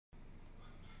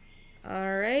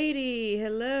Alrighty,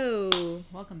 hello.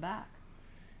 Welcome back.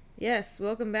 Yes,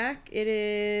 welcome back. It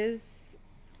is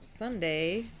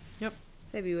Sunday, Yep.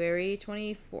 February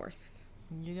 24th.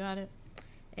 You got it.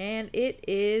 And it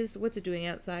is, what's it doing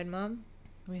outside, Mom?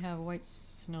 We have a white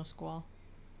snow squall.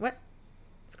 What?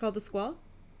 It's called a squall?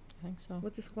 I think so.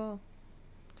 What's a squall?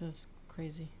 Because it's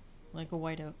crazy. Like a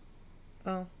whiteout.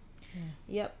 Oh. Yeah.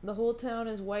 Yep, the whole town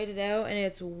is whited out and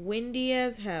it's windy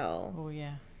as hell. Oh,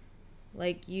 yeah.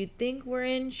 Like, you'd think we're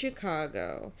in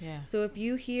Chicago. Yeah. So if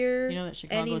you hear You know that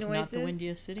Chicago's any not the noises,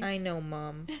 windiest city? I know,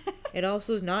 Mom. It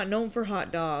also is not known for hot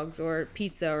dogs or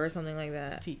pizza or something like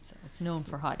that. Pizza. It's known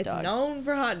for hot dogs. It's known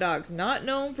for hot dogs, not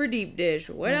known for deep dish.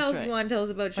 What That's else right. do you want to tell us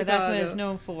about But Chicago? that's what it's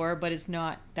known for, but it's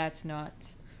not. That's not.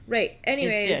 Right.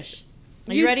 Anyways. It's dish.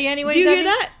 Are you ready anyways, Do you hear Evie?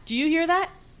 that? Do you hear that?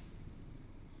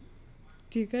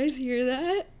 Do you guys hear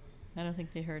that? I don't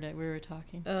think they heard it. We were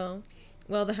talking. Oh.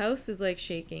 Well, the house is like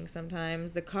shaking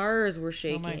sometimes. The cars were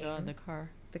shaking. Oh my god, the car.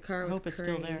 The car I was hope it's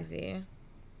crazy. still there.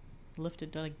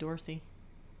 Lifted like Dorothy.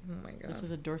 Oh my god. This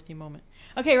is a Dorothy moment.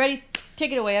 Okay, ready?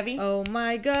 Take it away, Evie. Oh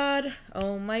my god.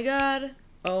 Oh my god.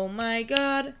 Oh my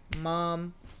god.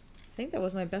 Mom. I think that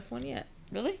was my best one yet.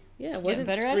 Really? Yeah, it wasn't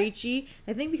better at it? screechy.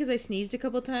 I think because I sneezed a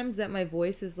couple times that my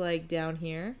voice is like down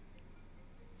here.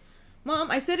 Mom,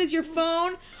 I said, is your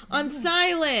phone on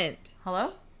silent?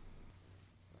 Hello?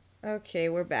 Okay,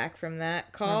 we're back from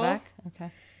that call. We're back? Okay.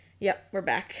 Yep, we're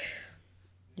back.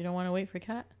 You don't want to wait for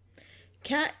Kat?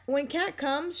 Kat, when Kat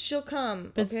comes, she'll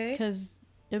come, okay? Because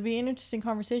it'll be an interesting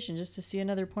conversation just to see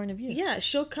another point of view. Yeah,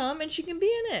 she'll come and she can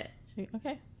be in it.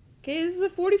 Okay. Okay, this is a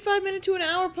 45-minute to an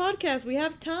hour podcast. We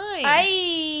have time.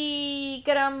 Ay,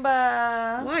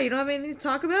 caramba. Why, you don't have anything to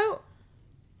talk about?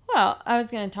 Well, I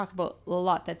was going to talk about a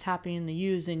lot that's happening in the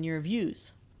news and your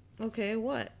views. Okay,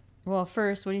 what? Well,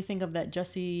 first, what do you think of that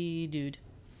Jussie dude?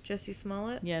 Jussie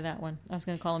Smollet? Yeah, that one. I was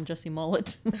going to call him Jussie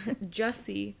Mullet.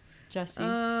 Jussie.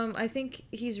 Jussie. I think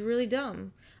he's really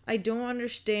dumb. I don't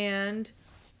understand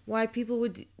why people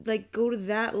would like go to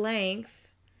that length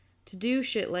to do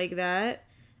shit like that.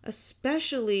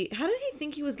 Especially, how did he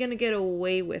think he was gonna get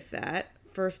away with that?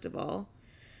 First of all.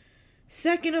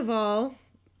 Second of all,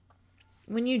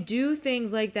 when you do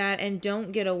things like that and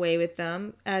don't get away with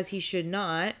them, as he should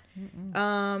not,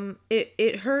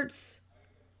 it hurts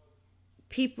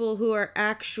people who are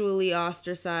actually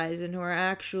ostracized and who are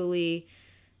actually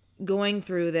going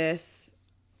through this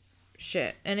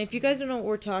shit. And if you guys don't know what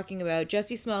we're talking about,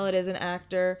 Jussie Smollet is an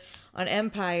actor on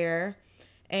Empire,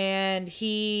 and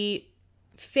he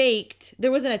faked,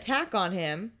 there was an attack on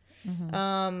him,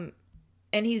 and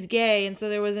he's gay, and so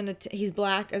there was he's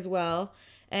black as well,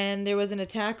 and there was an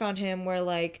attack on him where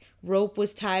like rope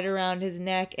was tied around his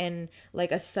neck and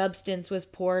like a substance was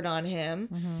poured on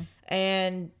him,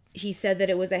 and he said that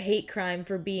it was a hate crime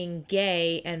for being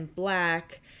gay and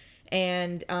black.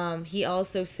 And he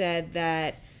also said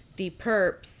that the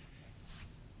perps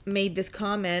made this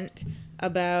comment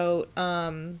about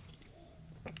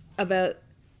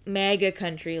MAGA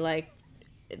country, like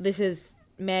this is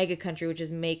MAGA country, which is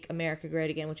Make America Great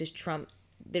Again, which is Trump.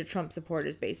 They're Trump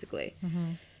supporters, basically.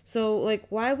 So, like,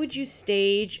 why would you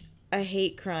stage a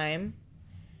hate crime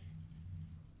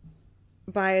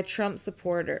by a Trump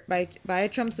supporter? By a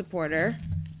Trump supporter,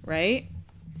 right?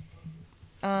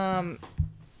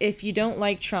 If you don't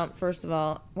like Trump, first of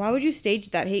all, why would you stage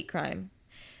that hate crime?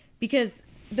 Because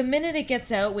the minute it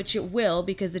gets out, which it will,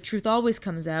 because the truth always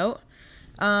comes out,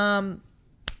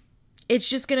 it's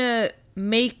just gonna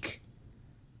make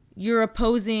your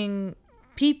opposing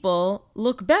people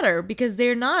look better because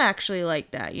they're not actually like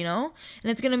that, you know?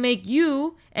 And it's gonna make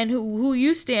you and who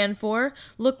you stand for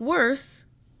look worse.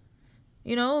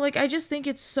 You know? Like, I just think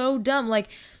it's so dumb. Like,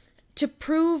 to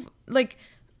prove, like,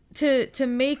 to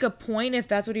make a point, if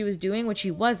that's what he was doing, which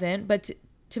he wasn't, but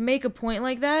to make a point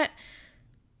like that,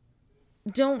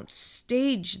 don't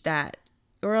stage that.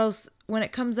 Or else when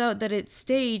it comes out that it's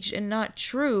staged and not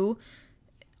true,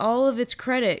 all of its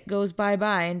credit goes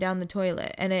bye-bye and down the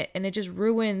toilet. And it just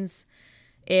ruins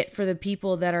it for the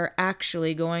people that are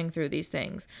actually going through these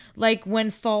things. Like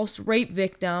when false rape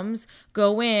victims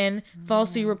go in,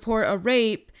 falsely report a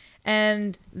rape,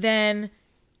 and then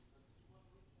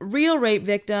real rape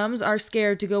victims are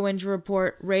scared to go in to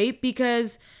report rape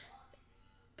because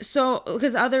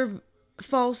other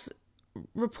false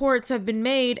reports have been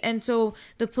made, and so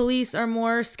the police are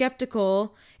more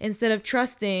skeptical instead of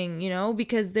trusting, you know,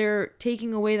 because they're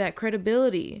taking away that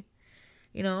credibility,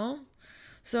 you know?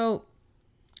 So,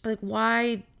 like,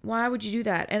 why would you do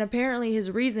that? And apparently his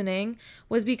reasoning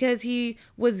was because he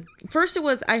was, first it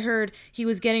was, I heard he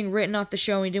was getting written off the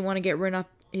show and he didn't want to get written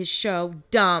his show.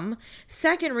 Dumb.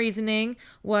 Second reasoning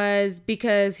was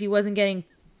because he wasn't getting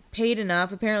paid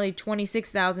enough. Apparently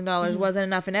 $26,000 wasn't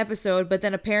enough an episode, but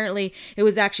then apparently it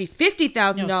was actually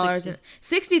 $50,000 and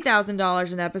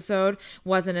 $60,000 an episode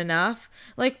wasn't enough.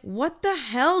 Like, what the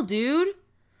hell, dude?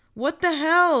 What the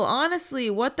hell? Honestly,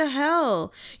 what the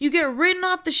hell? You get written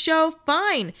off the show,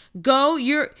 fine. Go.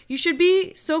 You should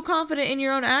be so confident in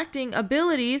your own acting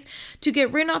abilities to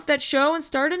get written off that show and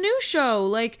start a new show.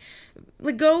 Like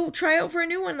go try out for a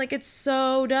new one. Like, it's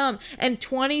so dumb. And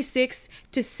 $26,000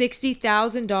 to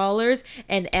 $60,000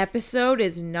 an episode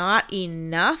is not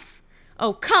enough?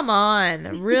 Oh, come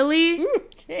on. Really?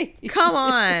 Okay. Come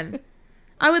on.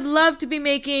 I would love to be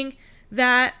making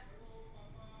that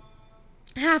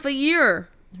half a year.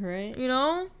 Right. You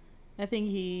know? I think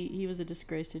he was a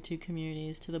disgrace to two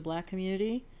communities, to the black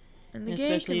community, And the gay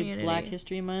especially community. Black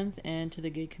History Month, and to the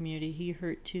gay community. He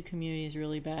hurt two communities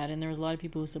really bad, and there was a lot of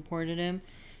people who supported him.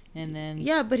 And then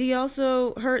Yeah, but he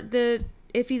also hurt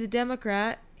if he's a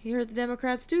Democrat, he hurt the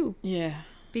Democrats too. yeah,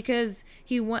 Because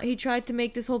he tried to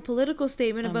make this whole political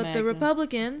statement about the MAGA.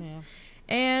 Republicans, yeah.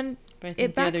 and But I think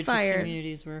it the other two backfired.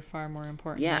 communities were far more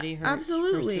important Yeah, that he hurt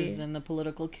absolutely. versus than the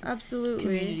political Absolutely.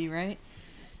 community, right?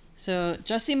 So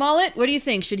Jussie Smollett, what do you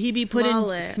think? Should he be put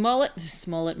in Smollett?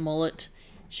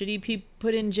 Should he be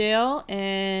put in jail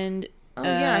and Oh,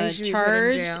 yeah, he should be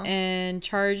put in jail.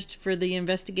 charged for the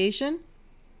investigation?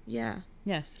 Yeah,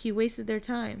 Yes, he wasted their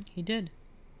time. he did.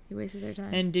 He wasted their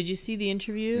time. And did you see the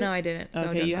interview? No, I didn't. So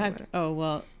Okay, don't you talk have. about it. Oh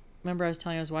well, remember I was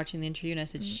telling you I was watching the interview and I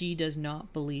said she does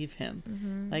not believe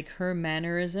him. Like her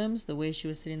mannerisms, the way she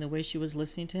was sitting, the way she was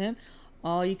listening to him,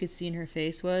 all you could see in her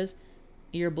face was,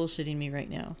 "You're bullshitting me right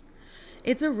now."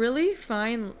 It's a really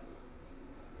fine.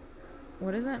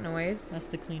 What is that noise? That's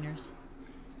the cleaners.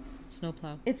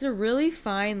 Snowplow. It's a really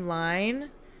fine line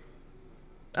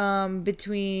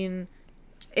between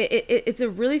it's a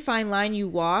really fine line you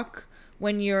walk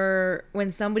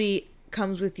when somebody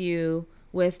comes with you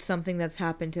with something that's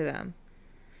happened to them,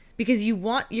 because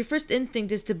your first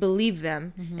instinct is to believe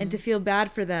them and to feel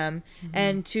bad for them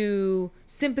and to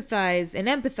sympathize and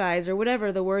empathize, or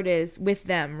whatever the word is, with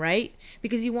them, right?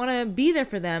 Because you want to be there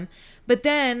for them. But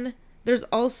then there's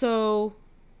also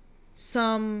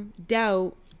some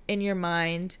doubt in your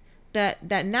mind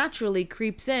that naturally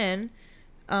creeps in.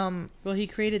 Well, he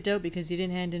created doubt because he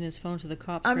didn't hand in his phone to the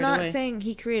cops I'm right not away. saying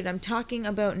he created. I'm talking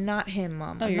about not him,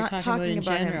 Mom. Oh, I'm you're not talking about in him.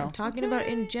 general. I'm talking about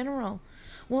in general.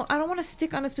 Well, I don't want to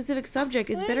stick on a specific subject.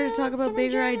 It's better to talk about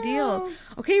bigger ideals.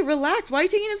 Okay, relax. Why are you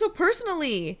taking it so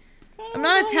personally? I'm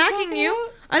not attacking you.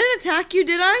 I didn't attack you,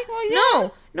 did I? Well, yeah.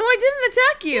 No, I didn't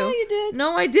attack you. Yeah, you did.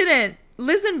 No, I didn't.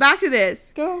 Listen back to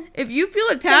this. Go. If you feel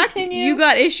attacked, Continue. you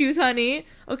got issues, honey.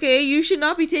 Okay, you should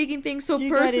not be taking things so You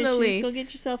got personally. issues. Go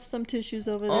get yourself some tissues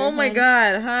over there. Oh my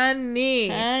God, honey.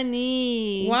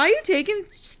 Honey. Why are you taking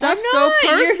stuff I'm so not.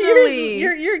 personally?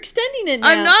 You're extending it now.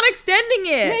 I'm not extending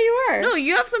it. Yeah, you are. No,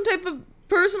 you have some type of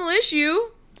personal issue.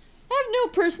 I have no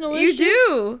personal You issue.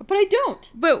 do. But I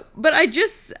don't. But I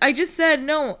just said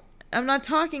no. I'm not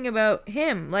talking about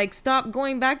him. Like, stop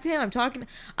going back to him.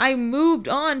 I moved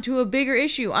on to a bigger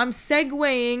issue. I'm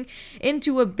segueing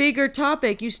into a bigger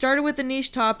topic. You started with a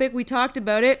niche topic. We talked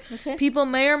about it. Okay. People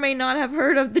may or may not have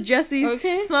heard of the Jussie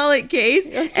Smollett case.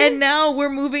 Okay. And now we're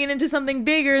moving into something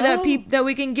bigger that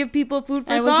we can give people food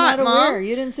for I was thought, not Mom. aware.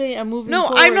 You didn't say I'm moving No,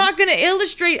 forward. I'm not going to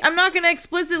illustrate. I'm not going to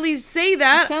explicitly say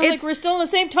that. It sounds like we're still on the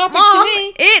same topic Mom, to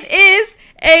me. it is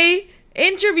a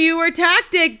interviewer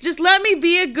tactic. Just let me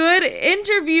be a good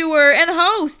interviewer and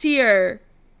host here.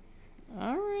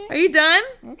 All right. Are you done?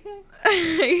 Okay. Are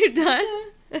you done?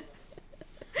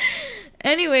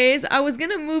 Anyways, I was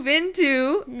gonna move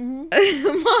into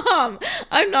Mom,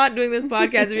 I'm not doing this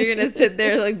podcast if you're gonna sit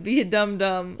there like be a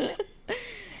dum-dum.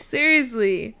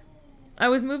 Seriously. I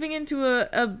was moving into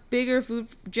a bigger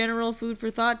general food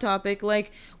for thought topic.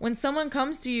 Like, when someone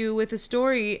comes to you with a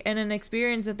story and an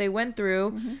experience that they went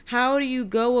through, how do you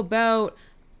go about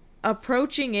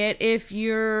approaching it if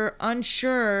you're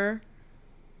unsure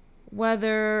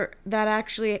whether that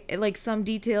actually, like, some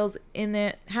details in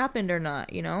it happened or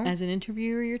not, you know? As an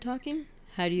interviewer, you're talking?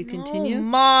 How do you continue? No,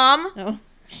 Mom! Oh.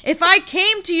 If I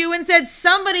came to you and said,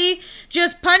 somebody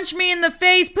just punched me in the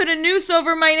face, put a noose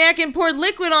over my neck, and poured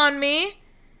liquid on me,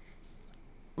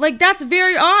 like, that's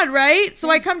very odd, right? So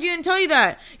I come to you and tell you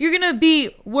that. You're going to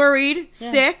be worried,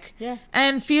 sick,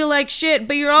 and feel like shit,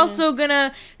 but you're also going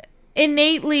to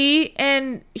innately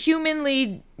and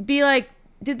humanly be like,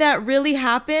 did that really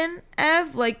happen,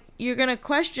 Ev? Like, you're going to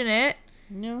question it.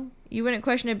 No. You wouldn't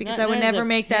question it because Not I would as never a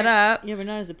make that parent. up. Yeah, but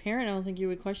not as a parent. I don't think you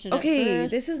would question it at Okay,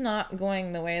 first. this is not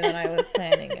going the way that I was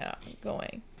planning on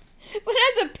going. But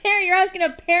as a parent, you're asking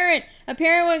a parent. A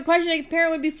parent wouldn't question. A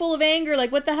parent would be full of anger.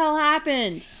 Like, what the hell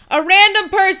happened? A random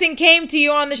person came to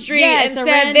you on the street and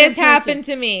said, this happened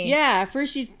to me. Yeah,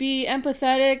 first you'd be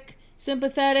empathetic,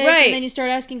 sympathetic, right, and then you start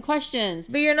asking questions.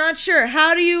 But you're not sure.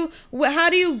 How do you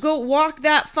go walk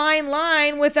that fine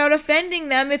line without offending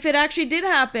them if it actually did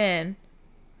happen?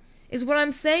 Is what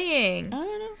I'm saying. I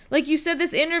don't know. Like you said,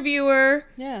 this interviewer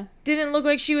didn't look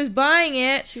like she was buying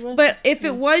it. She was, but if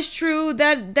it was true,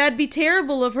 that'd be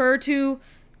terrible of her to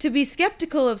be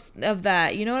skeptical of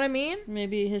that. You know what I mean?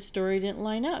 Maybe his story didn't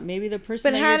line up. Maybe the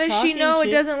person. But how does she know it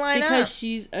doesn't line up? Because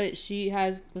she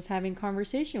was having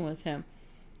conversation with him.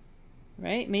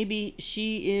 Right? Maybe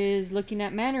she is looking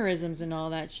at mannerisms and all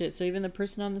that shit. So even the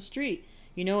person on the street,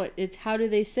 you know, it's how do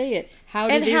they say it? How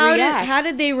do they react? How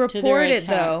did they report it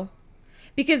though?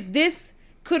 Because this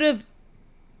could have,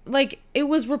 like, it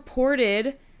was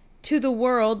reported to the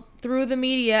world through the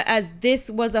media as this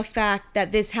was a fact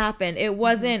that this happened. It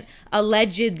wasn't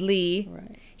allegedly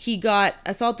he got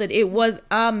assaulted. It was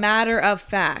a matter of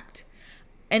fact.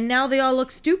 And now they all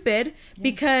look stupid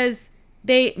because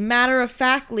they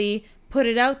matter-of-factly put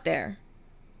it out there.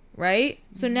 Right?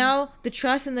 So now the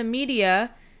trust in the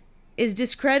media is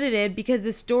discredited because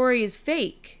the story is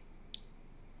fake.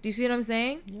 Do you see what I'm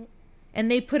saying? Yep. And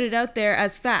they put it out there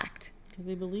as fact. Because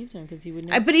they believed him. Because he would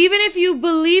know. But even if you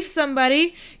believe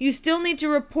somebody, you still need to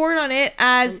report on it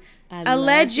as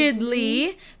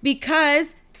allegedly,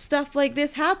 because stuff like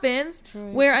this happens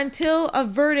where until a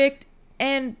verdict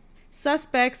and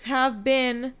suspects have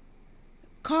been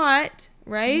caught,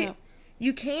 right?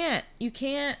 You can't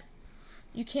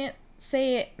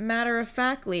say it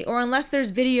matter-of-factly, or unless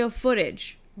there's video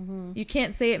footage. You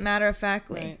can't say it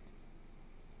matter-of-factly. Right.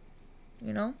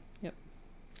 You know? Yep.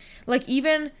 Like,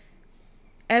 even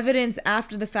evidence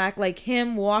after the fact, like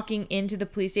him walking into the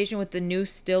police station with the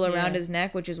noose still around his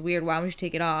neck, which is weird. Why don't we just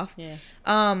take it off? Yeah.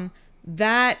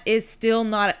 That is still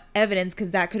not evidence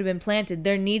because that could have been planted.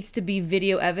 There needs to be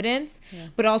video evidence,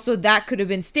 but also that could have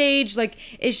been staged. Like,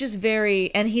 it's just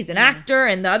very, and he's an actor,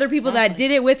 and the other people that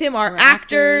did it with him are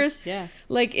actors. Yeah.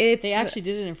 Like, they actually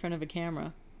did it in front of a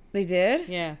camera. They did?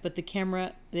 Yeah, but the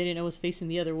camera, they didn't know was facing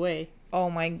the other way. Oh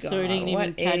my God. So it didn't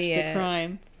even catch the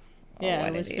crime. Oh, yeah,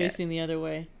 it was facing the other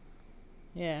way.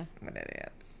 Yeah. What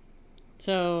idiots.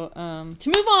 So, to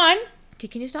move on. Okay,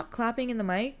 can you stop clapping in the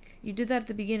mic? You did that at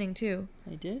the beginning, too.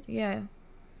 I did? Yeah.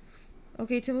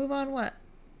 Okay, to move on, what?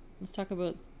 Let's talk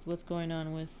about what's going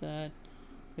on with the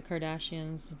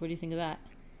Kardashians. What do you think of that?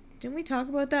 Didn't we talk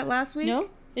about that last week?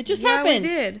 No? It just happened. Yeah,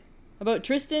 we did. About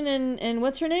Tristan and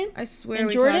what's her name? I swear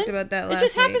we talked about that last week. It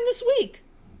just happened this week.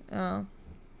 Oh.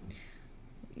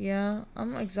 Yeah,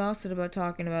 I'm exhausted about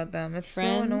talking about them. It's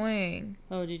Friends? so annoying.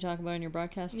 Oh, did you talk about it in your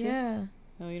broadcast too? Yeah.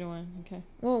 Oh, you don't want... Okay.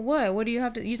 Well, what? What do you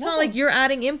have to... It's not like you're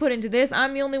adding input into this.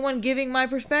 I'm the only one giving my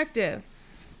perspective.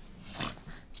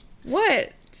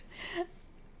 What?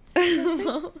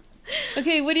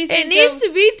 Okay, what do you think? It needs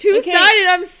to be two-sided.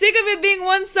 I'm sick of it being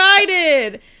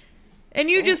one-sided.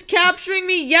 And you just capturing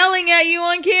me yelling at you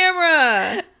on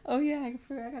camera. Oh, yeah. I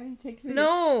forgot to take video.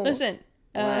 No. Listen.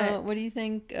 What do you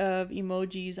think of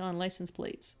emojis on license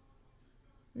plates?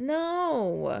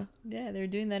 No. Yeah, they're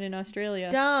doing that in Australia.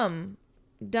 Dumb.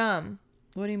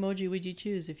 What emoji would you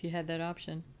choose if you had that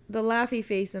option? The laughy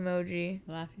face emoji.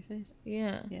 The laughy face?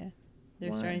 Yeah. Yeah.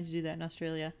 They're starting to do that in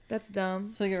Australia. That's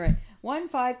dumb. So you're right. 1,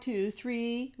 5, 2,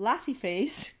 3, laughy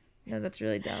face. No, that's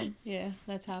really dumb. Yeah,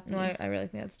 that's happening. No, I really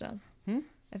think that's dumb.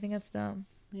 I think that's dumb.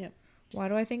 Yep. Why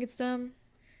do I think it's dumb?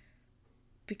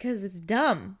 Because it's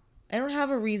dumb. I don't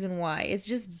have a reason why. It's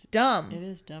just dumb. It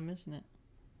is dumb, isn't it?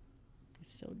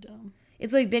 It's so dumb.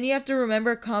 It's like, then you have to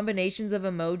remember combinations of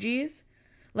emojis.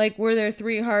 Like, were there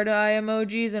 3 heart eye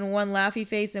emojis and 1 laughy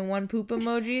face and 1 poop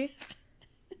emoji?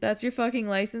 That's your fucking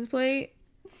license plate?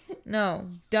 No.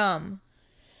 Dumb.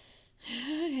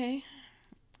 Okay.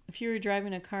 If you were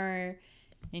driving a car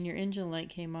and your engine light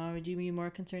came on, would you be more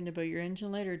concerned about your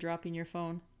engine light or dropping your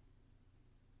phone?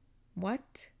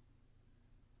 What?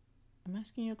 I'm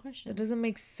asking you a question. That doesn't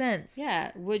make sense.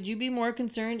 Yeah. Would you be more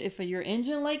concerned if your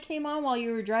engine light came on while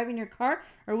you were driving your car?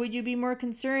 Or would you be more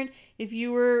concerned if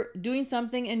you were doing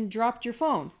something and dropped your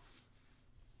phone?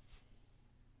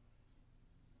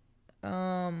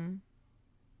 I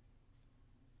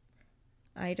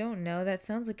don't know. That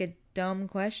sounds like a dumb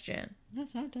question. No,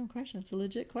 it's not a dumb question. It's a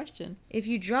legit question. If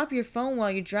you drop your phone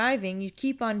while you're driving, you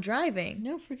keep on driving.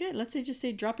 No, forget. Let's say just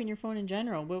say dropping your phone in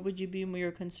general. What would you be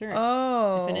more concerned?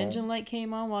 Oh. If an engine light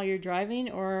came on while you're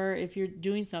driving, or if you're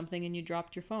doing something and you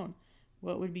dropped your phone,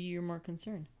 what would be your more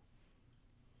concern?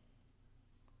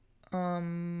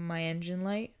 My engine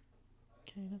light.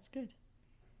 Okay, that's good.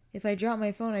 If I drop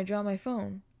my phone, I drop my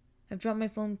phone. I've dropped my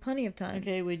phone plenty of times.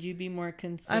 Okay, would you be more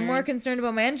concerned? I'm more concerned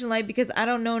about my engine light because I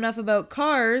don't know enough about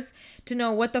cars to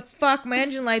know what the fuck my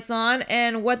engine light's on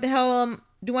and what the hell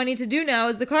do I need to do now?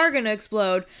 Is the car going to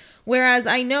explode? Whereas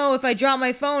I know if I drop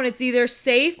my phone, it's either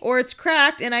safe or it's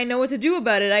cracked and I know what to do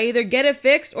about it. I either get it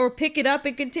fixed or pick it up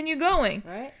and continue going.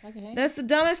 Right, okay. That's the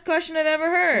dumbest question I've ever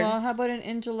heard. Well, how about an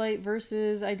engine light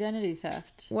versus identity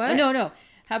theft? What? Oh, no.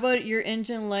 How about your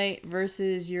engine light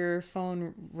versus your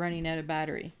phone running out of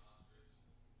battery?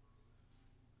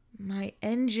 My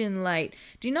engine light.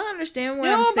 Do you not understand what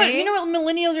I'm saying? But you know what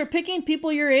millennials are picking?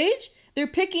 People your age? They're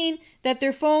picking that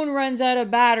their phone runs out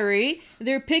of battery.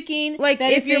 They're picking like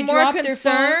that if you're more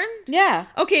concerned. Yeah.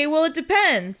 Okay, well it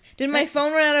depends. Did my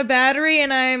phone run out of battery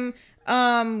and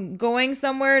I'm going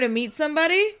somewhere to meet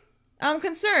somebody? I'm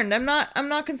concerned. I'm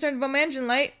not concerned about my engine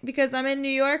light because I'm in New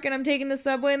York and I'm taking the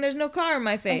subway and there's no car in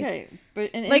my face. Okay,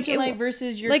 but an engine light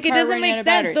versus your like car it doesn't running make out of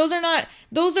sense. battery.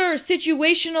 Those are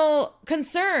situational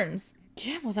concerns.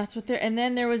 Yeah, well that's what they're. And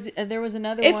then there was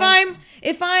another if one.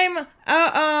 If I'm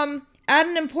at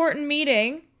an important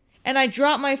meeting and I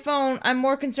drop my phone, I'm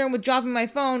more concerned with dropping my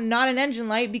phone, not an engine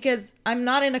light, because I'm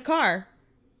not in a car.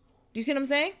 Do you see what I'm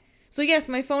saying? So yes,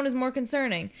 my phone is more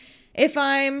concerning. If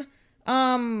I'm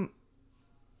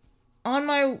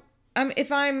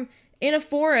if I'm in a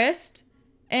forest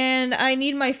and I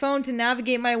need my phone to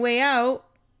navigate my way out,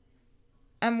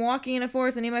 I'm walking in a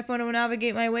forest, I need my phone to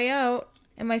navigate my way out,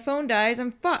 and my phone dies,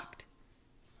 I'm fucked.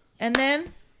 And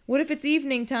then, what if it's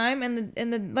evening time and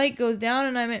the light goes down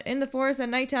and I'm in the forest at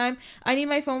nighttime? I need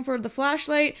my phone for the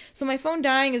flashlight, so my phone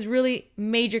dying is really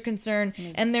major concern,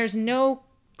 and there's no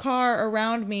car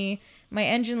around me. My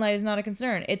engine light is not a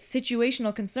concern. It's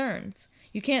situational concerns.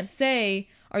 You can't say,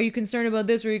 are you concerned about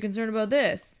this or are you concerned about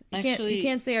this? You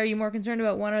can't say, are you more concerned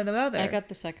about one or the other? I got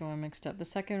the second one mixed up. The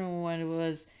second one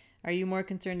was, are you more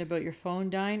concerned about your phone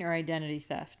dying or identity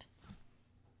theft?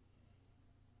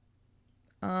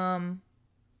 My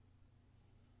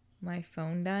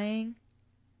phone dying?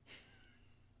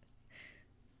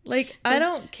 Like, I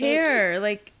don't care.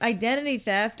 Like, identity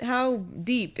theft, how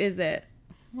deep is it?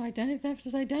 Well, identity theft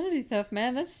is identity theft,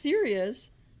 man. That's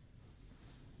serious.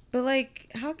 But,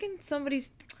 like, how can someone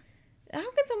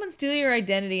steal your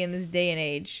identity in this day and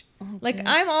age? Oh, like,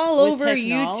 I'm all over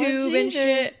YouTube and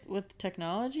shit. With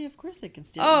technology, of course they can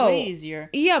steal it way easier.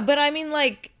 Yeah, but I mean,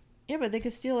 like... Yeah, but they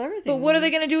could steal everything. But what are they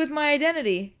going to do with my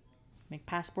identity? Make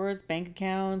passports, bank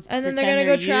accounts, and then they're going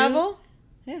to go travel?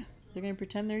 Yeah, they're going to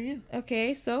pretend they're you.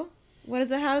 Okay, so how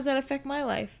does that affect my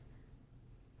life?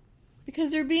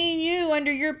 Because they're being you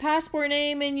under your passport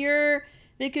name and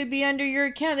they could be under your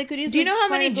account. They could easily. Do you know how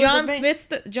many John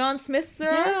Smiths there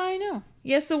are? Yeah, I know.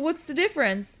 Yeah, so what's the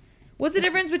difference? What's the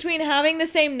difference between having the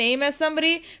same name as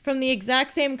somebody from the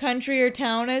exact same country or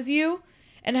town as you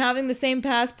and having the same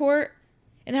passport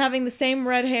and having the same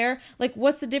red hair? Like,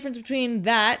 what's the difference between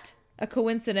that, a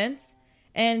coincidence,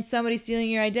 and somebody stealing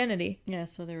your identity? Yeah,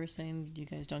 so they were saying you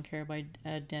guys don't care about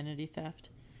identity theft.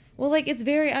 Well, like, it's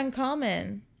very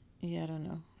uncommon. Yeah, I don't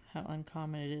know how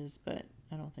uncommon it is, but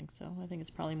I don't think so. I think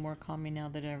it's probably more common now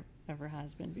than it ever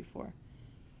has been before.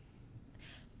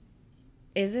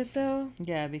 Is it, though?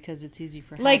 Yeah, because it's easy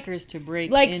for hackers to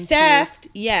break into... Like theft,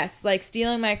 yes. Like,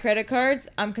 stealing my credit cards,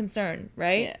 I'm concerned,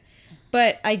 right? Yeah.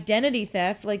 But identity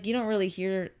theft, like, you don't really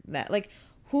hear that. Like,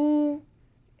 who's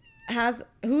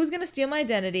going to steal my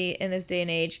identity in this day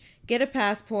and age, get a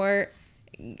passport,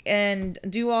 and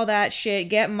do all that shit,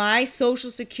 get my social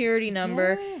security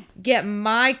number, get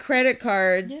my credit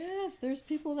cards? Yes, there's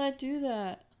people that do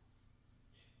that.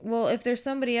 Well, if there's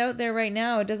somebody out there right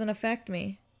now, it doesn't affect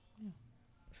me. Yeah.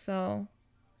 So,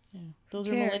 yeah, those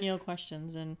are millennial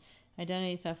questions, and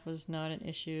identity theft was not an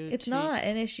issue. It's not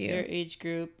an issue. Your age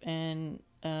group, and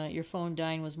your phone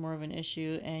dying was more of an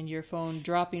issue, and your phone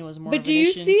dropping was more of an issue. But do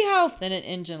you see how than an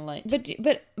engine light?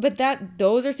 But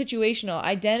those are situational.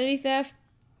 Identity theft,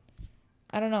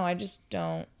 I don't know. I just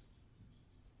don't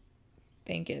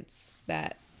think it's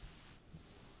that.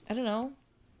 I don't know.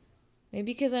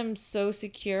 Maybe because I'm so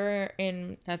secure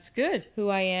in that's good who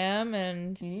I am,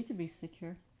 and you need to be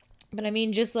secure. But I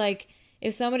mean, just like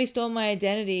if somebody stole my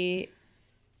identity,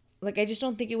 like I just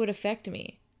don't think it would affect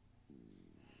me.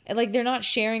 Like they're not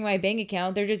sharing my bank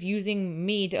account; they're just using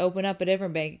me to open up a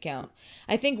different bank account.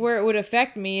 I think where it would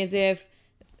affect me is if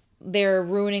they're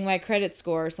ruining my credit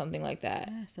score or something like that.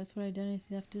 Yes, that's what identity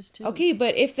theft is too. Okay,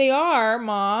 but if they are,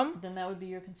 Mom, then that would be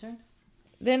your concern.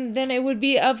 Then it would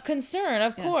be of concern,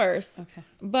 of course. Okay.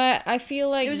 But I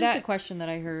feel like it was just a question that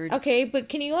I heard. Okay, but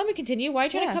can you let me continue? Why are you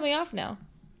trying to cut me off now?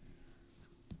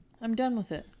 I'm done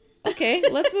with it. Okay,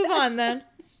 let's move on then.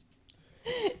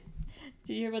 Do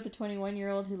Did you hear about the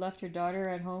 21-year-old who left her daughter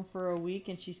at home for a week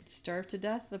and she starved to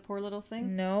death? The poor little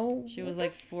thing. No. She was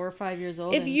like 4 or 5 years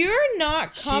old. If you're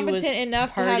not competent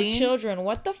enough to have children,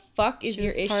 what the fuck is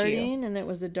your issue? She was partying, and it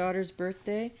was the daughter's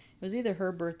birthday. It was either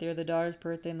her birthday or the daughter's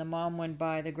birthday, and the mom went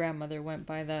by, the grandmother went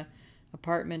by the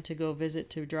apartment to go visit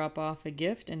to drop off a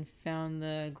gift and found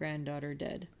the granddaughter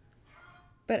dead.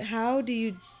 But how do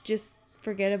you just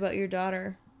forget about your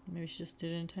daughter? Maybe she just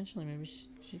did it intentionally. Maybe she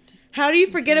just... How do you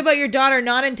forget about your daughter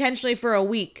not intentionally for a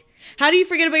week? How do you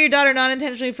forget about your daughter not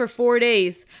intentionally for 4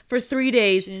 days, for 3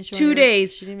 days, 2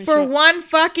 days, for 1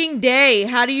 fucking day?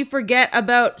 How do you forget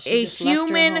about a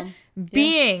human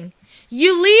being?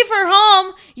 You leave her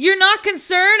home. You're not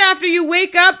concerned after you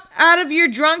wake up out of your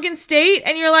drunken state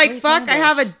and you're like, fuck, I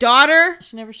have a daughter.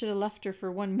 She never should have left her for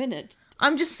 1 minute.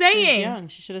 I'm just saying. She was young.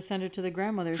 She should have sent her to the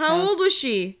grandmother's house. How old was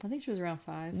she? I think she was around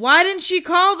 5. Why didn't she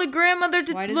call the grandmother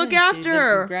to look after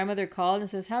her? The grandmother called and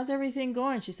says, how's everything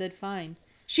going? She said, fine.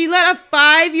 She let a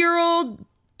 5-year-old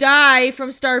die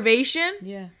from starvation?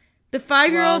 Yeah. The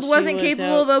 5-year-old wasn't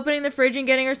capable of opening the fridge and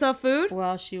getting herself food?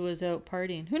 While she was out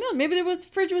partying. Who knows? Maybe the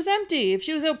fridge was empty. If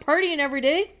she was out partying every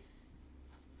day.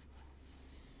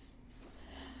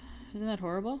 Isn't that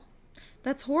horrible?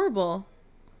 That's horrible.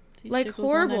 See, like shit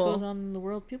horrible. That goes on in the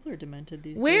world. People are demented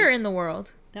these days. Where in the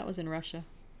world? That was in Russia.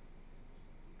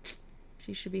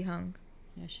 She should be hung.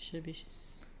 Yeah, she should be.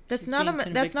 That's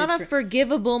not a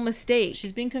forgivable mistake.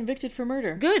 She's being convicted for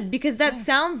murder. Good, because that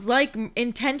sounds like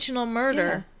intentional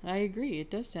murder. Yeah, I agree. It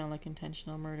does sound like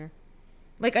intentional murder.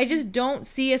 Like, I just don't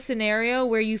see a scenario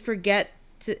where you forget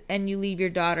and you leave your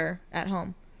daughter at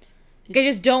home. I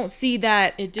just don't see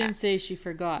that. It didn't say she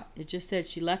forgot. It just said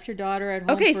she left her daughter at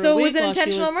home. Okay, so it was an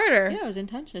intentional murder. Yeah, it was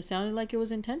intentional. It sounded like it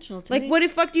was intentional to me. Like, what the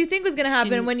fuck do you think was going to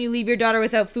happen when you leave your daughter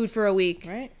without food for a week?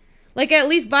 Right. Like, at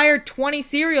least buy her 20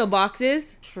 cereal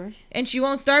boxes. Right. And she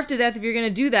won't starve to death if you're going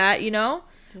to do that, you know?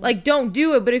 Still. Like, don't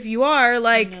do it. But if you are,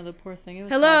 like, the poor thing. It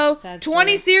was hello, sad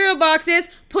 20 cereal boxes,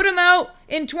 put them out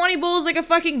in 20 bowls like a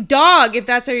fucking dog if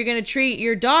that's how you're going to treat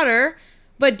your daughter.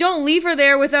 But don't leave her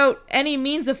there without any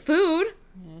means of food.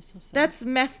 So sad. That's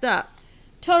messed up.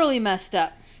 Totally messed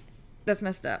up. That's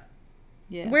messed up.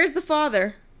 Yeah. Where's the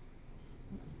father?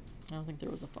 I don't think there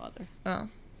was a father. Oh.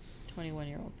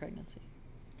 21-year-old pregnancy.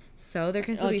 So there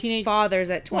can still be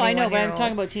fathers at 21 Well, I know, but I'm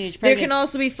talking about teenage pregnancy. There can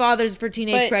also be fathers for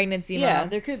teenage pregnancy, Mom. Yeah,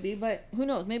 there could be, but who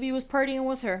knows? Maybe he was partying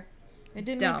with her. It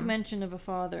didn't make mention of a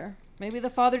father. Maybe the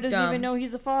father doesn't even know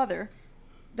he's a father.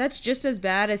 That's just as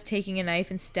bad as taking a knife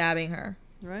and stabbing her.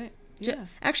 Right. Yeah.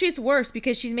 Actually, it's worse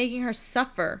because she's making her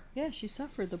suffer. Yeah, she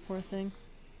suffered, the poor thing.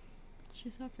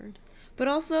 She suffered. But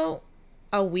also,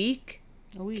 a week?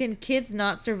 Can kids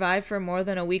not survive for more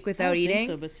than a week without eating? I don't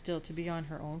think so, but still, to be on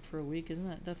her own for a week,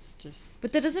 that's just...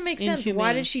 But that doesn't make sense.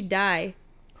 Why did she die?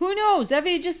 Who knows?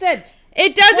 Evie just said...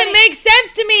 It doesn't make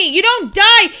sense to me. You don't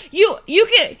die.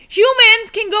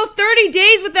 Humans can go 30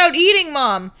 days without eating,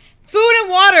 Mom. Food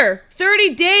and water.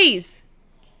 30 days.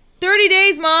 30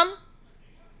 days, Mom.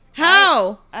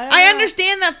 How? I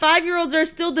understand that 5-year-olds are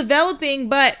still developing,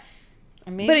 but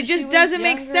it just doesn't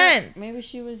make sense. Maybe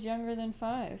she was younger than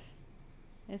 5.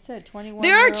 It said 21.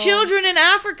 There are children in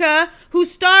Africa who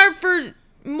starve for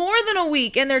more than a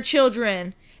week, and they're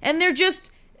children, and they're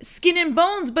just skin and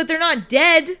bones, but they're not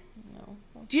dead. No.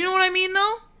 Do you know what I mean,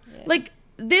 though? Yeah. Like,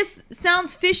 this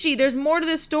sounds fishy. There's more to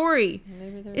this story.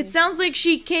 It sounds like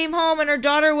she came home and her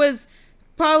daughter was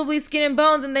probably skin and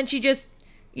bones, and then she just,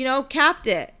 capped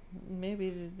it.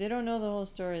 Maybe they don't know the whole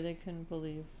story. They couldn't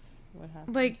believe what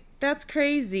happened. Like, that's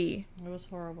crazy. It was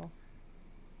horrible.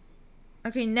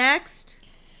 Okay, next.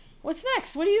 What's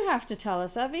next? What do you have to tell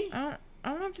us, Evie? I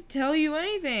don't have to tell you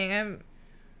anything.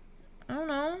 I don't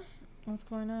know. What's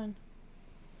going on?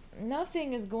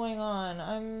 Nothing is going on.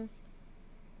 I'm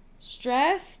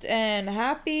stressed and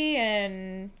happy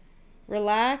and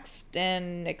relaxed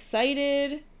and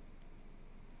excited.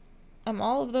 I'm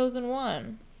all of those in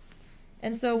one.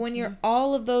 And so when you're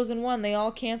all of those in one, they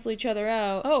all cancel each other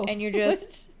out. Oh, and you're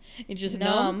just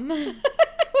numb.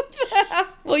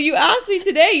 Well, you asked me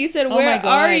today. You said, "Where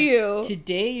are you?"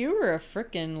 Today you were a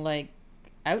frickin'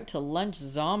 out to lunch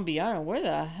zombie. I don't know where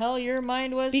the hell your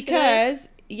mind was. Because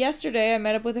yesterday I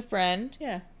met up with a friend.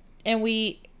 Yeah. And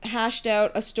we hashed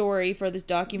out a story for this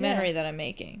documentary that I'm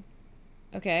making.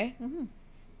 Okay. Mm-hmm.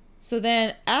 So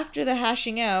then after the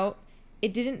hashing out,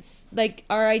 it didn't,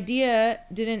 our idea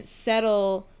didn't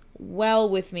settle well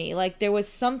with me. Like, there was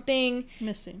something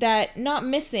missing. Not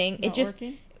it just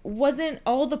working? Wasn't,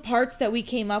 all the parts that we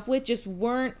came up with just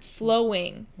weren't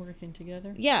flowing. Working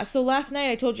together? Yeah, so last night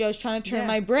I told you I was trying to turn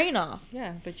my brain off.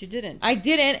 Yeah, but you didn't. I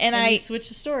didn't, and I... you switched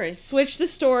the story. Switched the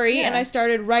story, and I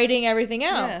started writing everything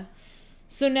out. Yeah.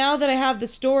 So now that I have the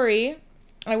story,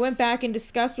 I went back and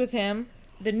discussed with him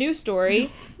the new story.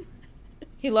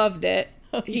 He loved it.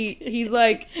 Oh, He's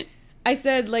like, I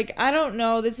said, like, I don't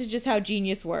know. This is just how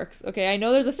genius works. Okay, I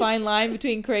know there's a fine line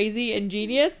between crazy and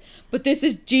genius, but this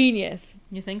is genius.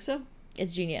 You think so?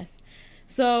 It's genius.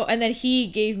 So, and then he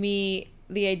gave me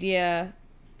the idea.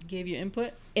 Gave you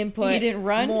input? Input. He didn't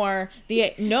run? More.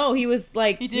 No, he was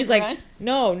like, He's like, run?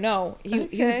 No.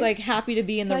 He was like happy to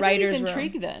be in the writer's room. He's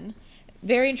intrigued then.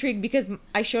 Very intrigued because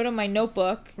I showed him my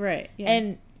notebook. Right. Yeah.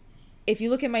 And if you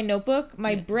look at my notebook,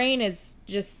 my brain is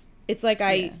just, it's like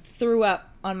I threw up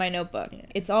on my notebook. Yeah.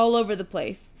 It's all over the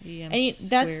place. Yeah,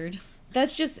 and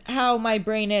that's just how my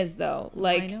brain is, though.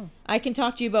 Like, I can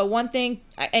talk to you about one thing,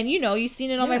 and you've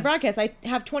seen it on my broadcast. I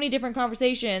have 20 different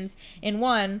conversations in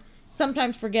one.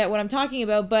 Sometimes forget what I'm talking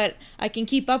about, but I can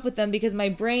keep up with them because my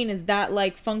brain is that,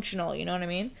 like, functional. You know what I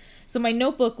mean? So my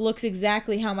notebook looks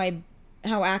exactly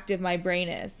how active my brain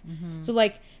is. Mm-hmm. So,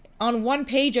 like, on one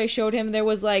page I showed him there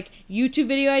was, like, YouTube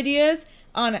video ideas.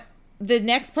 On the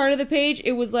next part of the page,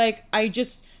 it was, like, I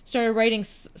just started writing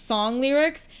song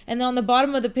lyrics, and then on the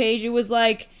bottom of the page it was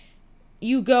like,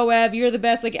 you go Ev, you're the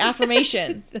best, like,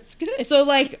 affirmations. That's good. So,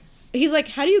 like, he's like,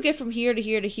 how do you get from here to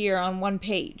here to here on one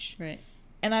page? Right.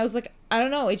 And I was like, I don't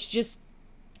know, it's just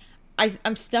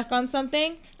I'm stuck on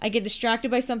something, I get distracted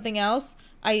by something else,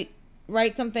 I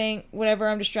write something, whatever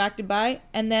I'm distracted by,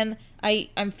 and then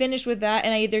I'm finished with that,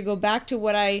 and I either go back to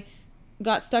what I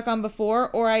got stuck on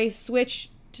before, or I switch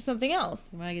to something else.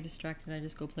 When I get distracted, I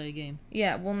just go play a game.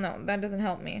 Yeah, well, no, that doesn't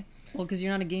help me. Well, because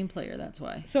you're not a game player, that's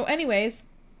why. So anyways,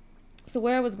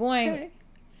 where I was going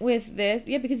with this,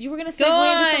 because you were going to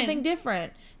segue into something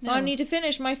different. So I need to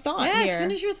finish my thought here. Yes,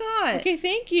 finish your thought. Okay,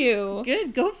 thank you.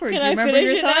 Good, go for it. Can Do you I remember finish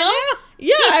your it thought now? now?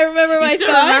 Yeah, I remember my thought. You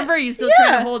still remember? You still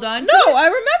trying to hold on to it? No, I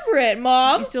remember it,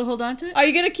 Mom. You still hold on to it? Are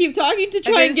you going to keep talking to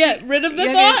try and get rid of the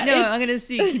thought? I'm going to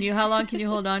see. How long can you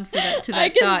hold on to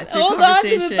that thought through hold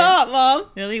conversation? On to the thought, Mom.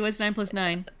 Really? What's 9 plus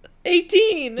 9?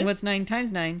 18. What's 9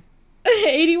 times 9?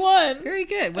 81. Very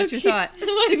good. What's your thought?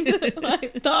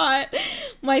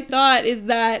 my thought is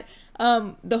that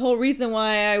the whole reason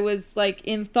why I was, like,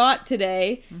 in thought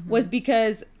today was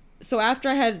because, so after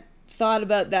I had thought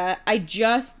about that, I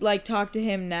just, like, talked to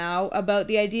him now about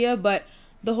the idea, but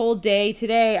the whole day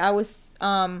today I was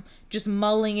just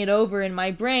mulling it over in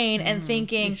my brain and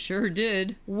thinking, you sure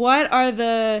did. What are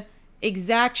the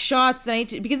exact shots that I need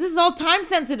to, because this is all time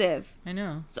sensitive. I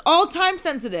know. It's all time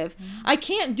sensitive. I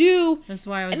can't do. That's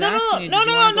why I was asking you. No,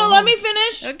 let me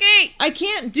finish. Okay. I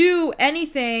can't do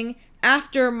anything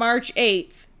after March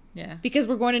 8th. Yeah. Because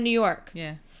we're going to New York.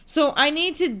 Yeah. So I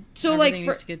need to, everything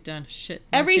needs to get done. Shit.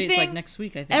 Everything, like next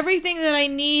week, I think. Everything that I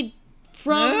need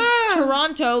from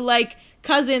Toronto, like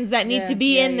cousins that need to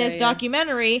be in this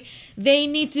documentary, they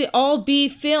need to all be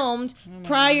filmed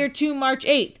prior to March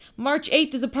 8th. March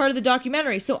 8th is a part of the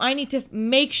documentary, so I need to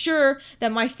make sure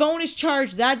that my phone is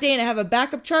charged that day and I have a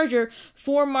backup charger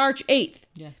for March 8th.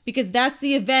 Yes. Because that's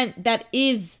the event that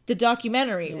is the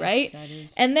documentary, right? That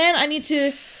is. And then I need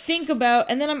to think about,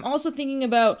 and then I'm also thinking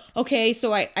about, okay,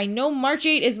 so I know March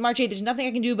 8th is March 8th. There's nothing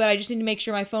I can do, but I just need to make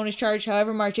sure my phone is charged.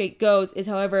 However March 8th goes is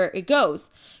however it goes,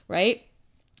 right?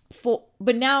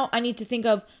 But now I need to think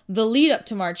of the lead up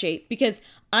to March 8th because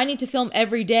I need to film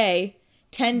every day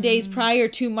 10 days prior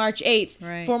to March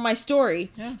 8th for my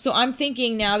story. Yeah. So I'm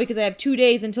thinking now, because I have 2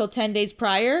 days until 10 days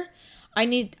prior,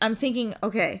 I'm thinking,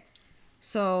 okay,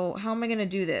 so how am I going to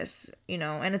do this?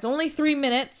 And it's only 3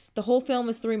 minutes. The whole film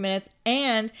is 3 minutes.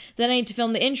 And then I need to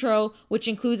film the intro, which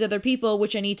includes other people,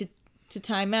 which I need to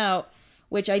time out,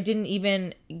 which I didn't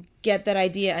even get that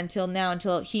idea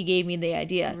until he gave me the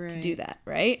idea to do that,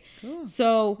 right? Cool.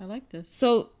 So I like this.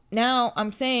 So now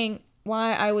I'm saying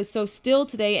why I was so still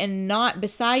today and not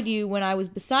beside you when I was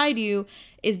beside you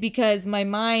is because my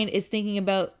mind is thinking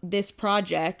about this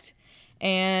project,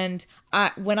 and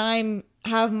when I'm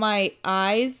have my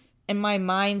eyes and my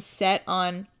mind set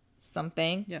on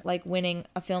something like winning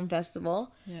a film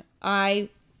festival, I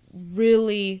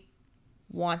really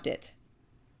want it.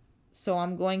 So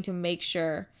I'm going to make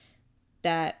sure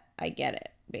that I get it,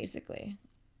 basically.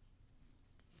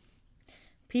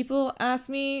 People ask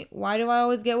me, why do I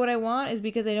always get what I want? Is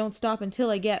because I don't stop until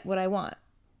I get what I want.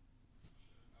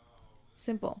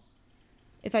 Simple.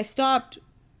 If I stopped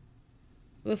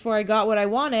before I got what I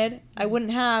wanted, I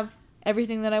wouldn't have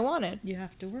everything that I wanted. You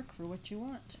have to work for what you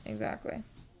want. Exactly.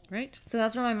 Right? So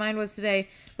that's where my mind was today.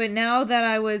 But now that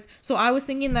I was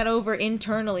thinking that over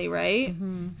internally, right?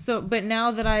 Mm-hmm. So, but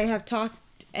now that I have talked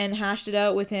and hashed it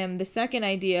out with him, the second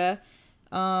idea,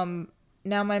 now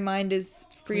my mind is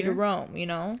free to roam, You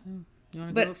want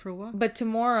to go out for a walk? But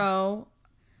tomorrow,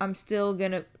 I'm still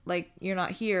gonna, like, you're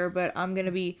not here, but I'm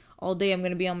gonna be all day, I'm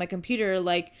gonna be on my computer,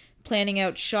 like, planning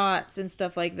out shots and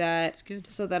stuff like that. That's good.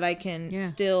 So that I can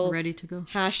still ready to go.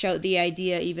 Hash out the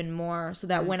idea even more, so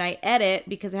that when I edit,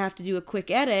 because I have to do a quick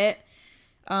edit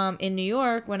in New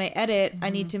York, when I edit,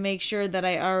 I need to make sure that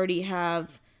I already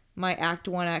have my act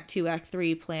 1, act 2, act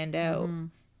 3 planned out,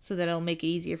 so that it'll make it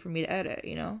easier for me to edit,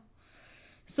 you know?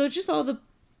 So it's just all the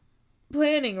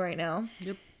planning right now.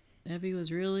 Yep. Evie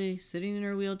was really sitting in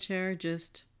her wheelchair,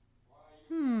 just,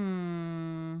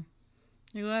 You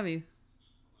go, Evie.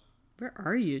 Where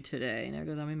are you today? And I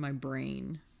goes, I'm in my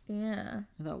brain. Yeah.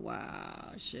 I thought,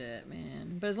 wow, shit,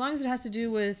 man. But as long as it has to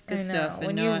do with good stuff.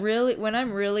 And when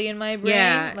I'm really in my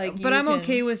brain, like, but I'm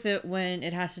okay with it when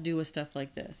it has to do with stuff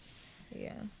like this.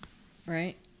 Yeah.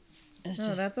 Right? That's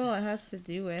all it has to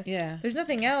do with. Yeah. There's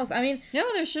nothing else. I mean... No,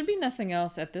 there should be nothing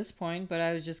else at this point, but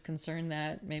I was just concerned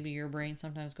that maybe your brain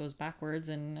sometimes goes backwards,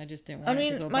 and I just didn't want it to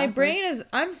go backwards. My brain is...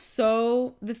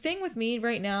 The thing with me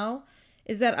right now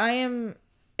is that I am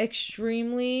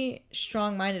extremely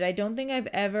strong-minded. I don't think I've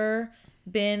ever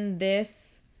been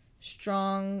this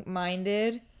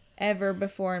strong-minded ever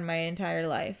before in my entire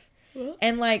life. What?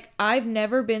 And, like, I've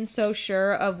never been so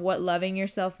sure of what loving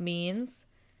yourself means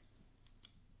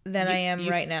than I am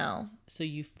right now. So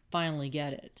you finally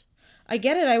get it. I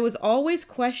get it. I was always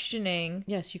questioning.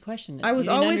 Yes, you questioned it. I was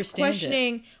always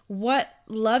questioning what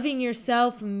loving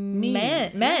yourself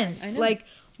meant. Yeah, like,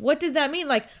 what did that mean?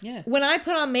 Like, when I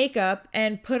put on makeup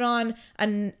and put on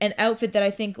an outfit that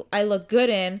I think I look good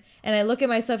in, and I look at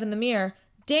myself in the mirror,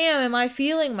 damn, am I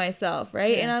feeling myself,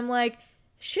 right? Yeah. And I'm like,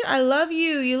 shit, I love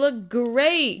you. You look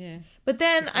great. Yeah. But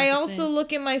then I also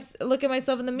look at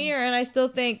myself in the mirror, and I still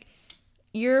think,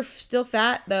 you're still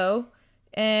fat though,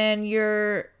 and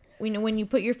when you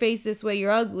put your face this way, you're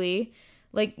ugly.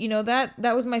 Like, you know, that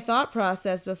was my thought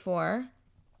process before.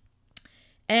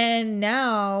 And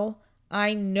now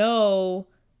I know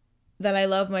that I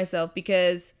love myself,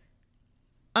 because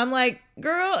I'm like,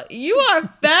 girl, you are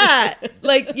fat.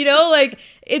 Like, you know, like,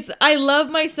 I love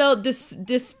myself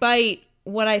despite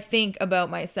what I think about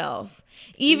myself.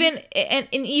 Even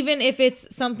if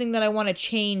it's something that I want to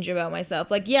change about myself.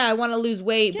 Like, yeah, I want to lose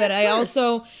weight, but I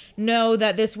also know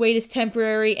that this weight is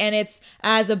temporary, and it's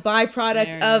as a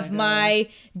byproduct of my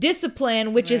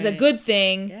discipline, which is a good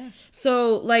thing. Yeah.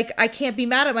 So, like, I can't be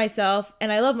mad at myself,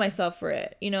 and I love myself for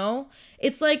it, you know?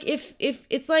 It's like, if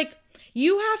it's like,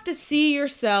 you have to see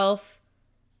yourself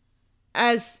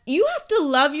as, you have to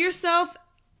love yourself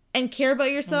and care about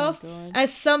yourself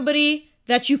as somebody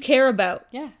that you care about.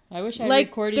 Yeah, I wish I like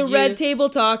recorded the Red Table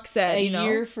Talk said. A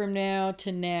year from now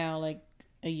to now, like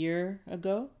a year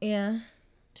ago. Yeah.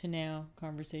 To now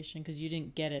conversation, because you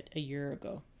didn't get it a year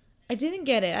ago. I didn't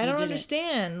get it. I don't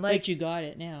understand. Like, but you got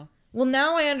it now. Well,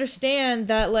 now I understand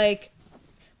that, like,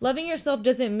 loving yourself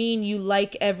doesn't mean you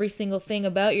like every single thing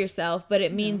about yourself, but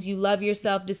it means you love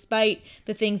yourself despite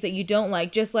the things that you don't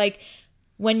like. Just like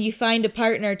when you find a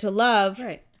partner to love.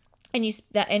 Right. And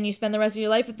you spend the rest of your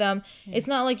life with them, it's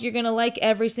not like you're going to like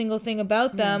every single thing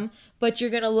about them, but you're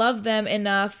going to love them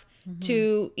enough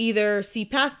to either see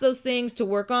past those things, to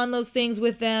work on those things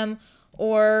with them,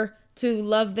 or to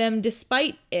love them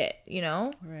despite it, you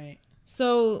know? Right.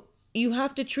 So you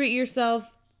have to treat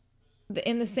yourself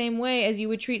in the same way as you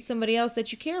would treat somebody else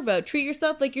that you care about. Treat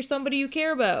yourself like you're somebody you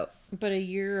care about. But a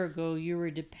year ago, you were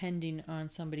depending on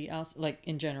somebody else. Like,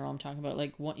 in general, I'm talking about,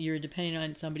 like, you're depending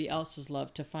on somebody else's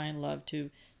love to find love, to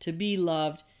be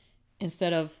loved,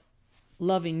 instead of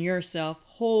loving yourself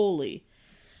wholly.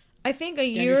 I think a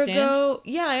year ago...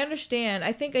 Yeah, I understand.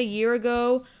 I think a year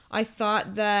ago, I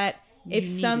thought that if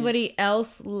somebody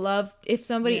else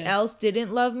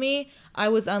didn't love me, I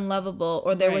was unlovable,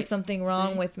 or there was something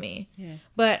wrong with me. Yeah.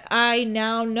 But I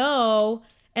now know...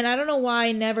 And I don't know why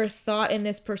I never thought in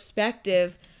this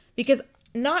perspective, because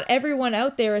not everyone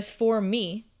out there is for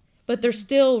me, but they're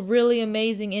still really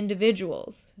amazing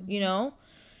individuals, you know?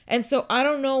 And so I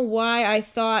don't know why I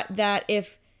thought that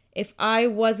if I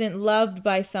wasn't loved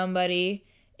by somebody,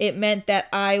 it meant that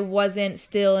I wasn't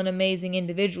still an amazing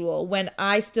individual, when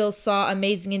I still saw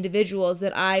amazing individuals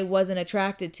that I wasn't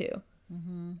attracted to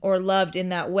or loved in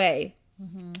that way,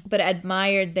 but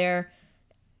admired their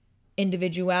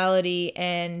individuality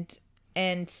and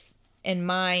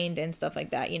mind and stuff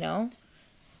like that, you know?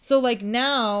 So, like,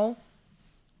 now...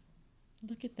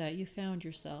 Look at that. You found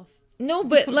yourself. No,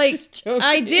 but, like,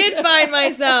 I did find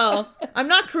myself. I'm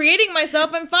not creating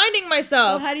myself. I'm finding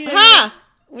myself. Well, how do you know? Ha!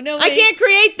 No, I can't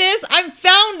create this. I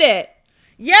found it.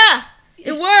 Yeah,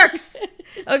 it works.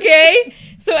 Okay?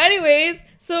 So, anyways,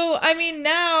 I mean,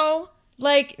 now...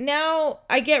 like now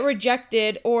I get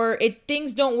rejected or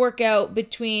things don't work out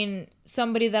between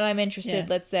somebody that I'm interested,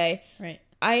 let's say. Right.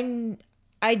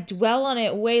 I dwell on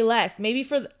it way less. Maybe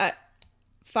for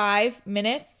 5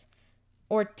 minutes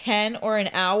or 10 or an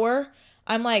hour.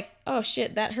 I'm like, oh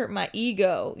shit, that hurt my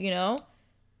ego, you know?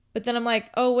 But then I'm like,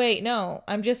 oh wait, no,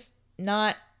 I'm just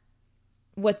not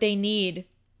what they need,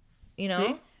 you know?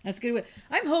 See? That's a good way.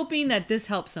 I'm hoping that this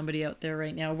helps somebody out there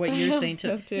right now, what you're saying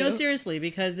too. No, seriously,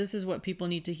 because this is what people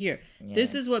need to hear. Yeah.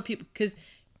 This is what people, because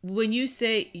when you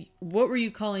say, what were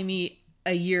you calling me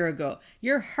a year ago?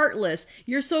 You're heartless.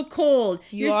 You're so cold.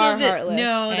 You're so heartless.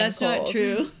 No, that's cold. Not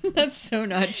true. That's so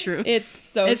not true. It's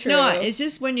so true. It's not. It's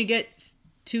just when you get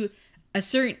to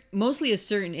mostly a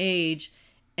certain age,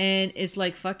 and it's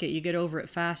like, fuck it, you get over it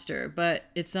faster. But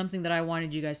it's something that I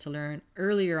wanted you guys to learn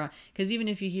earlier on. Because even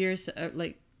if you hear,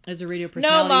 like, as a radio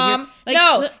personality... No, Mom.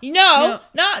 Not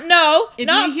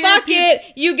fuck it.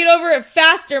 You get over it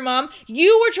faster, Mom.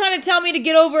 You were trying to tell me to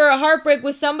get over a heartbreak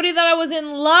with somebody that I was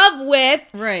in love with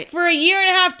for a year and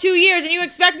a half, 2 years, and you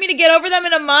expect me to get over them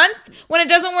in a month when it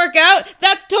doesn't work out?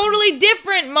 That's totally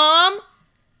different, Mom.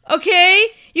 Okay?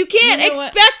 You can't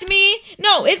expect me.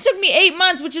 No, it took me 8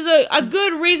 months, which is a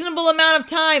good, reasonable amount of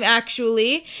time,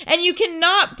 actually. And you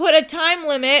cannot put a time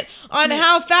limit on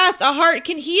how fast a heart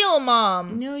can heal,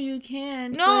 Mom. No, you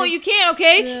can't. No, you can't,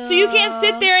 okay? So you can't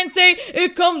sit there and say,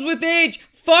 it comes with age.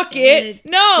 Fuck it.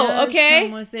 No, okay?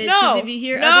 Come with age, no. If you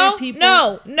hear other people...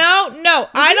 No.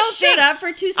 I don't shut up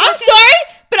for 2 seconds. I'm sorry,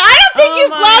 but I don't think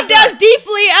you've loved as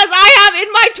deeply as I have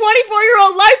in my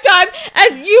 24-year-old lifetime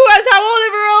as you as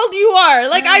however old you are.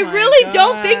 Like, I really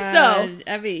don't think so.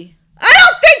 Evie. I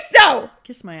don't think so.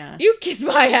 Kiss my ass. You kiss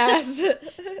my ass.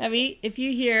 Evie, if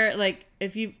you hear, like,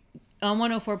 if you... On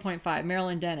 104.5,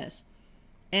 Marilyn Dennis.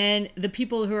 And the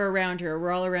people who are around her,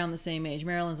 we're all around the same age.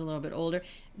 Marilyn's a little bit older.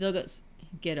 They'll go...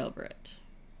 Get over it,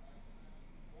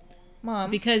 Mom.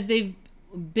 Because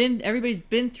everybody's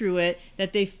been through it,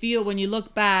 that they feel when you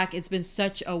look back, it's been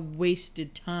such a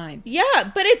wasted time.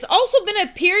 Yeah, but it's also been a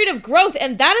period of growth,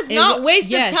 and that is not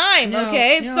wasted time,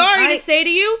 okay? I'm sorry to say to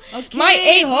you, my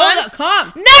 8 months...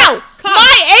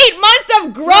 My 8 months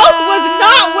of growth was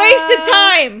not wasted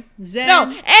time. Zen. No,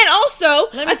 and also,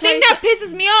 a thing that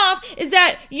pisses me off is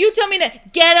that you tell me to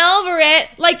get over it,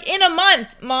 like, in a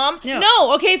month, Mom.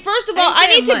 No, okay, first of all, I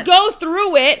need to go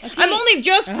through it. Okay. I'm only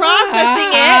just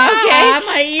processing it, okay?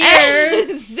 My ears.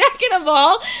 And second of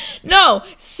all, Mom,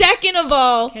 second of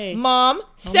all... Evie.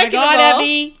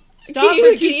 Stop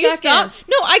for 2 seconds. Stop?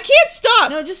 No, I can't stop.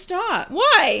 No, just stop.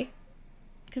 Why?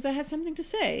 Because I had something to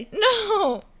say.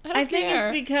 No, I think it's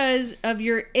because of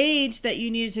your age that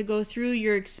you needed to go through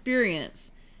your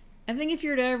experience. I think if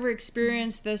you were to ever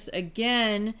experience this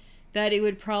again, that it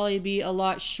would probably be a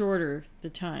lot shorter, the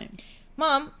time.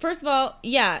 Mom, first of all,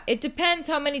 yeah, it depends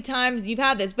how many times you've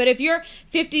had this. But if you're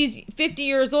 50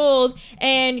 years old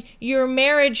and your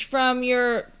marriage from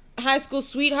your high school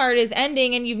sweetheart is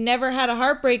ending and you've never had a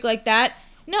heartbreak like that,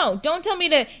 no, don't tell me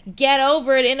to get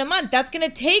over it in a month. That's going to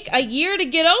take a year to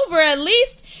get over at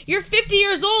least. You're 50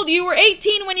 years old. You were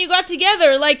 18 when you got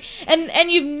together. Like,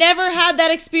 and you've never had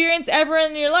that experience ever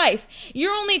in your life.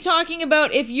 You're only talking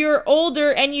about if you're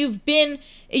older and you've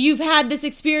had this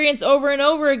experience over and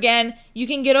over again, you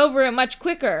can get over it much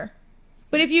quicker.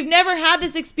 But if you've never had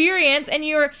this experience and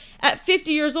you're at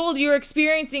 50 years old, you're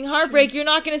experiencing heartbreak, you're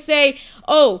not going to say,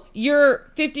 oh, you're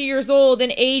 50 years old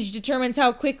and age determines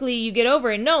how quickly you get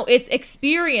over it. No, it's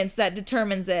experience that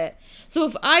determines it. So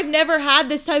if I've never had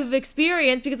this type of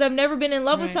experience because I've never been in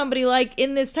love with somebody like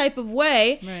in this type of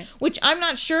way, which I'm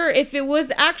not sure if it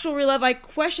was actual real love. I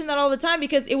question that all the time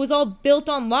because it was all built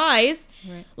on lies.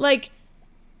 Like,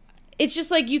 it's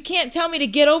just like, you can't tell me to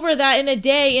get over that in a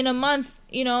day, in a month,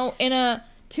 you know, in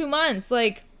 2 months.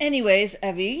 Like, anyways,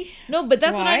 Evie. No, but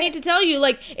that's what I need to tell you.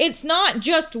 Like, it's not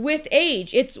just with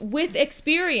age, it's with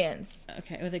experience.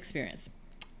 Okay, with experience.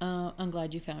 I'm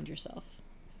glad you found yourself.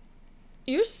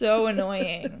 You're so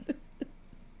annoying.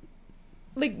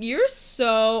 Like, you're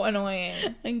so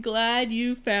annoying. I'm glad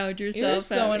you found yourself. You're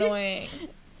so annoying.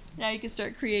 Now you can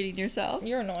start creating yourself.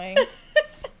 You're annoying.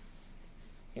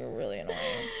 You're really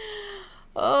annoying.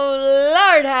 Oh,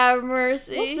 Lord have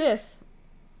mercy. What's this?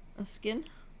 A skin?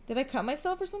 Did I cut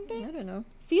myself or something? I don't know.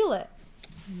 Feel it.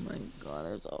 Oh my God,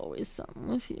 there's always something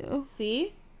with you.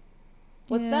 See?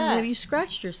 What's that? Maybe you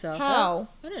scratched yourself. How?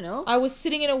 I don't know. I was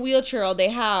sitting in a wheelchair all day.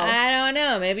 How? I don't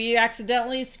know. Maybe you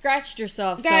accidentally scratched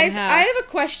yourself somehow. Guys, I have a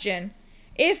question.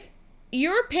 If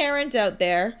you're a parent out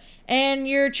there and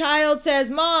your child says,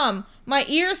 Mom, my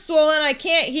ear's swollen, I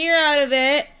can't hear out of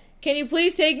it, can you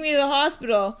please take me to the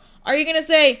hospital? Are you going to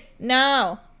say,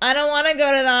 no, I don't want to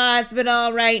go to the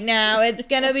hospital right now. It's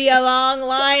going to be a long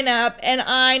lineup, and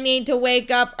I need to wake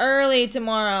up early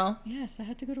tomorrow. Yes, I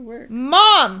had to go to work.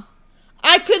 Mom,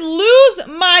 I could lose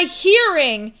my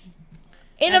hearing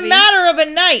in Evie? a matter of a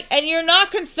night, and you're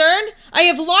not concerned? I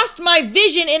have lost my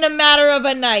vision in a matter of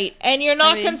a night, and you're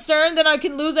not Evie? concerned that I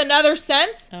can lose another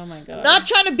sense? Oh my god. Not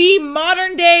trying to be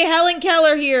modern day Helen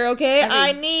Keller here, okay? Evie?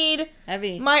 I need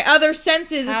Evie, my other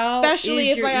senses, how especially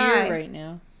is if your my ear eye. right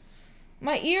now?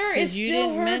 My ear is Because you still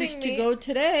didn't hurting manage to me. go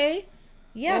today.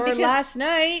 Yeah, or because last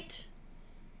night.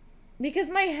 because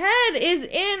my head is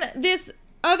in this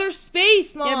other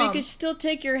space, Mom. Yeah, but you could still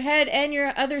take your head and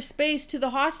your other space to the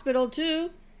hospital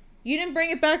too. You didn't bring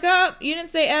it back up. You didn't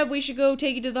say, Eb, we should go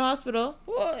take you to the hospital.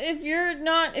 Well, if you're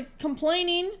not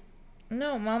complaining,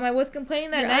 No, Mom, I was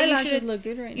complaining that your night. eyelashes look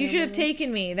good right now. You should have by the way.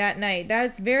 taken me that night.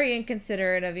 That's very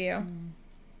inconsiderate of you.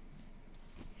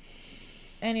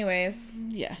 Anyways.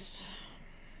 Yes.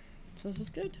 So this is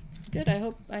good. Good.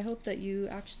 I hope that you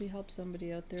actually help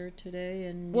somebody out there today.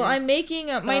 And Well, I'm making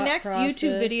my thought next YouTube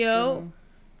process video. and-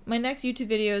 My next YouTube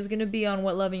video is going to be on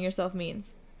what loving yourself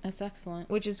means, That's excellent.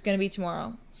 which is going to be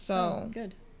tomorrow. So, Oh,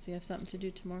 good. So you have something to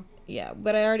do tomorrow. yeah,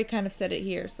 but I already kind of said it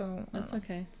here, so I don't That's know.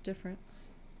 okay. It's different.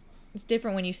 It's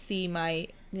different when you see my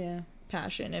Yeah.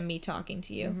 passion and me talking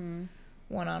to you Mm-hmm.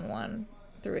 one-on-one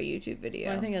through a YouTube video.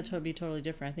 Well, I think that'll be totally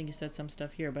different. I think you said some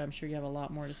stuff here, but I'm sure you have a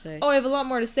lot more to say. Oh, I have a lot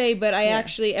more to say, but I Yeah.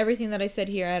 actually, everything that I said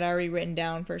here, I had already written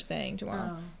down for saying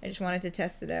tomorrow. Oh. I just wanted to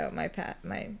test it out, my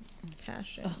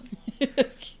passion.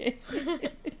 Okay.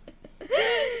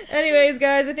 Anyways,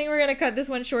 guys, I think we're going to cut this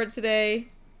one short today.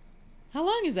 How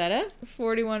long is that, Ed?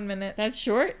 41 minutes. That's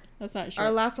short? That's not short.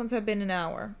 Our last ones have been an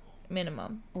hour,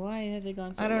 minimum. Why have they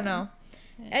gone so I don't long? know.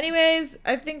 Anyways,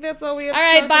 I think that's all we have All to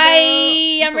right, talk bye.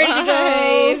 about. I'm ready to Bye.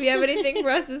 go. If you have anything for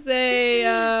us to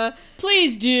say,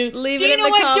 Please do. Leave do it you in know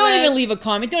the what? Don't comments. even leave a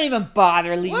comment. Don't even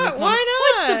bother leaving a What? comment.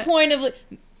 Why What's not? the point of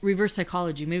reverse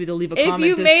psychology? Maybe they'll leave a if comment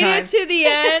you this made time. it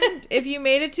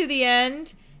to the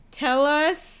end, tell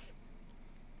us,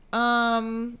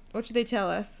 what should they tell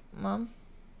us, Mom?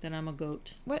 Then I'm a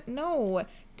goat. What? No.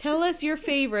 Tell us your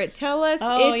favorite. Tell us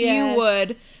Oh, if yes. you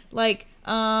would. Like,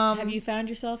 Have you found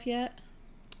yourself yet?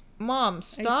 Mom,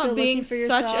 still stop being looking for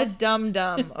such a yourself?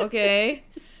 dum-dum, okay?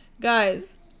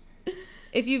 Guys,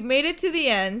 if you've made it to the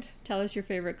end, Tell us your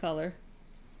favorite color.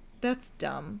 that's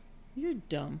dumb. You're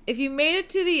dumb. If you made it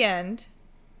to the end,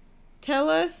 tell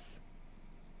us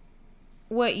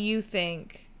what you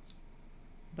think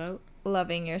About?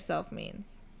 loving yourself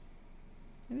means.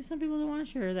 Maybe some people don't want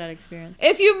to share that experience.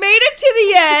 If you made it to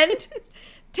the end,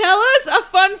 tell us a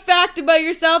fun fact about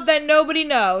yourself that nobody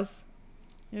knows.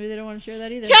 Maybe they don't want to share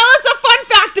that either. Tell us a fun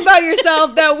fact about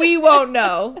yourself that we won't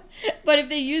know. But if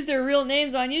they use their real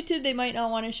names on YouTube, they might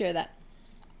not want to share that.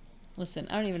 Listen,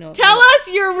 I don't even know. Tell us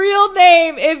your real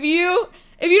name if you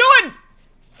don't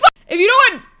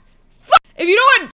want